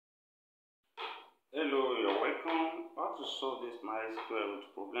Hello, you're welcome. How to solve this nice square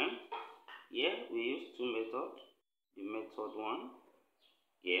root problem? Here we use two methods. The method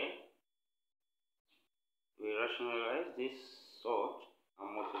 1, here we rationalize this sort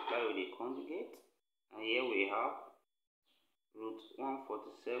and multiply with the conjugate, and here we have root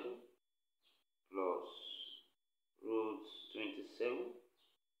 147 plus root 27,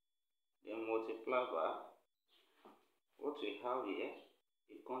 then multiply by what we have here.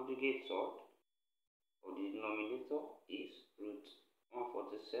 The conjugate sort of the denominator is root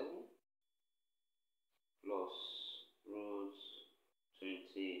 147 plus root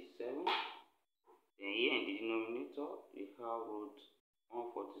 27. Then here in the denominator we have root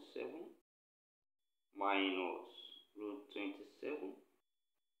 147 minus root 27,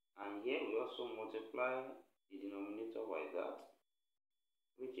 and here we also multiply the denominator by that,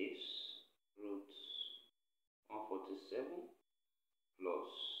 which is root 147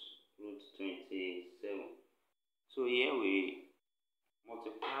 plus root 27. So here we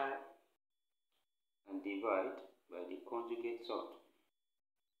multiply and divide by the conjugate sort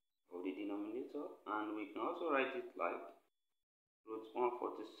of the denominator, and we can also write it like root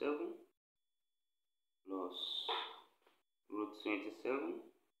 147 plus root 27,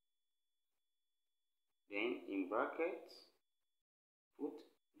 then in brackets put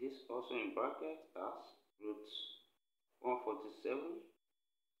this also in brackets as root 147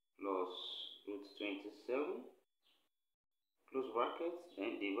 plus root 27, close brackets,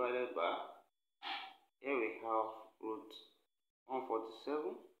 then divided by, here we have root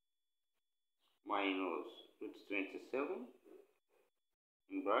 147 minus root 27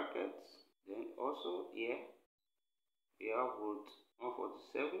 in brackets, then also here we have root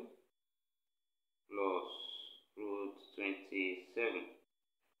 147 plus root 27,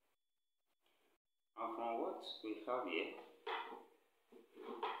 and from what we have here,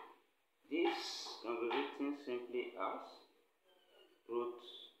 this can be written simply as root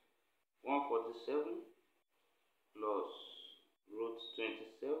 147 plus root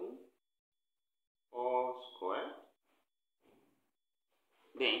 27 all squared,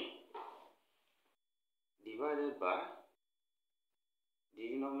 then divided by the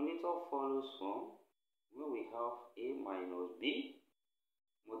denominator follows from when we have a minus b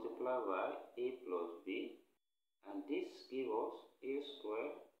multiplied by a plus b, and this gives us a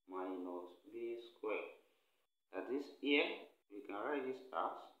square minus b square. That is, here we can write this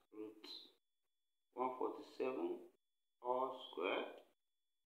as root 147 all squared,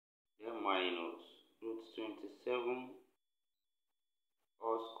 then minus root 27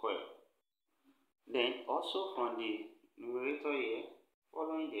 all squared. Then also from the numerator here,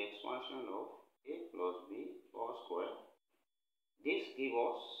 following the expansion of a plus b all squared, this gives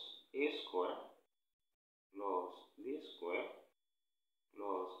us a square plus b square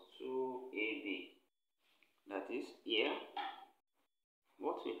plus 2ab. That is, here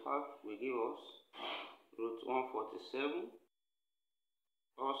what we have will give us root 147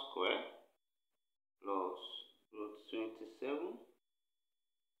 all square plus root 27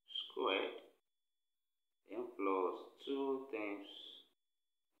 squared, then plus 2 times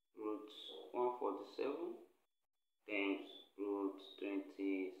root 147 times root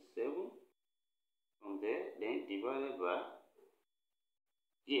 27 from there, then divided by,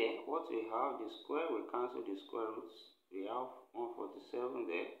 here what we have, the square, we cancel the square roots, we have 147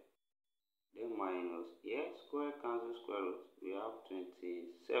 there, then minus, here square cancel square root, we have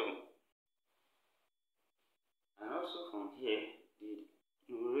 27, and also from here the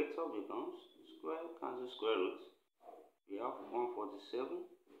numerator becomes square cancel square root, we have 147,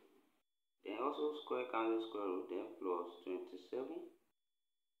 then also square cancel square root, then plus 27,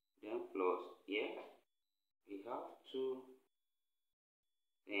 then plus, here we have 2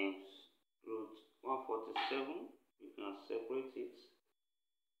 times root 147, we can separate it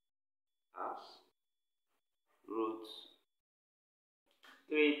as root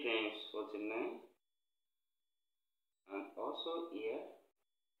 3 times 49, and also here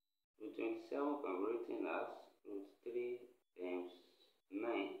root 27 can be written as root 3 times 9,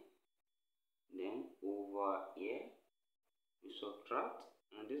 then over here we subtract,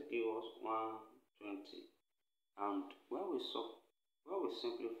 and this gives us 120, and when we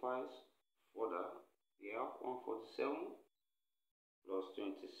simplify further, we have 147 plus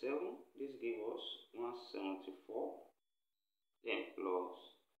 27, this gives us 174, then plus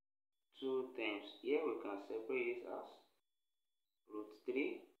 2 times, here we can separate it as root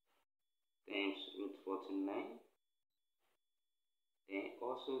 3 times root 49, then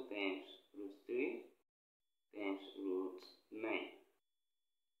also times root 3 times root 9,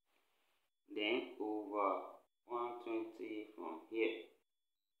 then over 120 from here,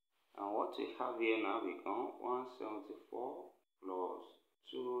 and what what we have here now become 174 plus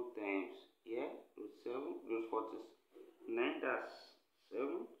 2 times here root 7 root 49, that's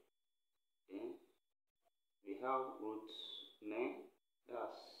 7. Then we have root 9,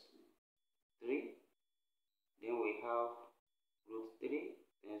 that's 3. Then we have root 3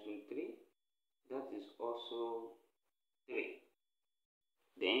 times root 3, that is also 3.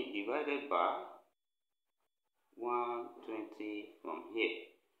 Then divided by 120 from here.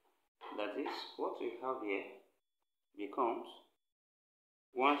 That is, what we have here becomes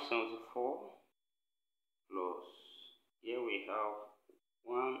 174 plus, here we have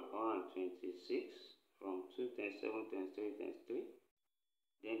 126 from 2 times 7 times 3 times 3.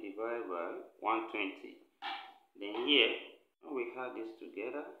 Then divided by 120. Then here, when we add this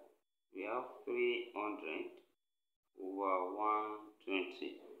together, we have 300 over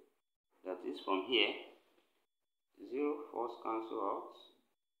 120. That is, from here, 0 first cancel out.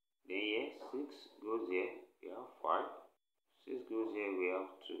 Then here, 6 goes here, we have 5. 6 goes here, we have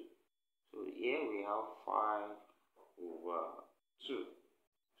 2. So here we have 5 over 2.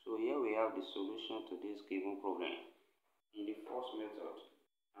 So here we have the solution to this given problem in the first method.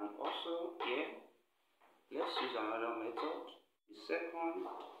 And also here, let's use another method. The second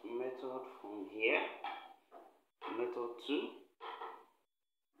method from here, method 2.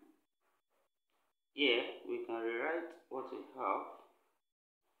 Here we can rewrite what we have.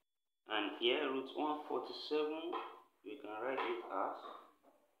 And here root 147, we can write it as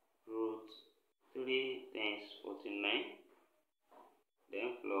root 3 times 49.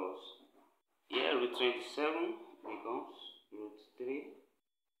 Then plus, here root 27 becomes root 3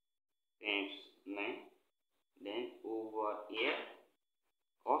 times 9. Then over here,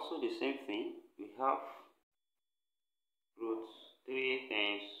 also the same thing, we have root 3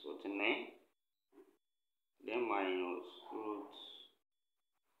 times 49. Then minus root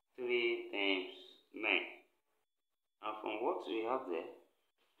 3 times 9. And from what we have there,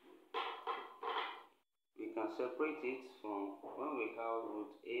 we can separate it from when we have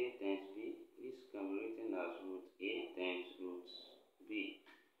root a times b. This can be written as root a times root b.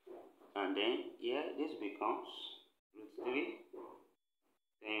 And then here this becomes root 3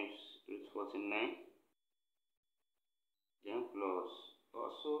 times root 49. Then plus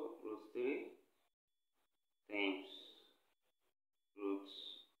also root 3 times root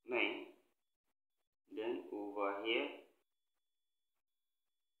 9. Then over here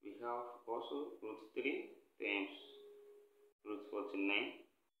we have also root 3 times root 49.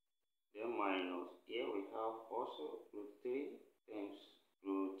 Then minus, here we have also root 3 times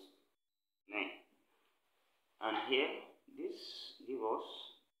root 9. And here this gives us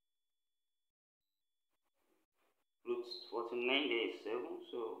root 49, there is 7.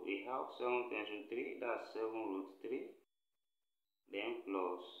 So we have 7 times root 3, that's 7 root 3. Then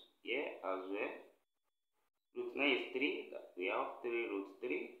plus here as well, root 9 is 3, we have 3 root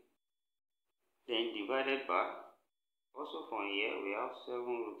 3. Then divided by, also from here we have 7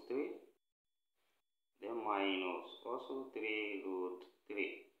 root 3. Then minus also 3 root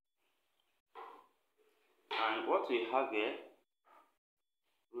 3. And what we have here,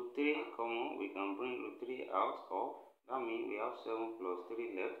 root 3 common, we can bring root 3 out of, that means we have 7 plus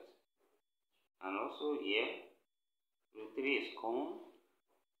 3 left. And also here, root 3 is common,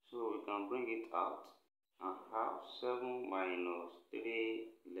 so we can bring it out and have 7 minus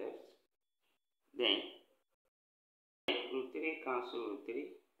 3 left. Then root 3 cancel root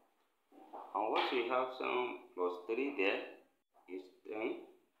 3. And what we have 7 plus 3 there is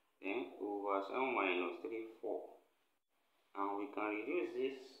 10. Then over 7 minus 3, 4. And we can reduce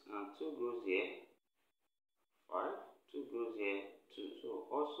this, and 2 goes here, 5. 2 goes here, 2. So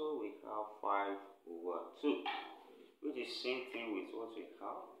also we have 5 over 2. Which is same thing with what we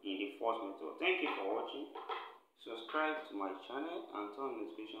have in the first method. Thank you for watching. Subscribe to my channel and turn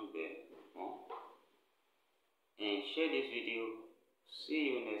the notification bell on. And share this video. See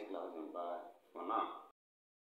you next class and bye for now.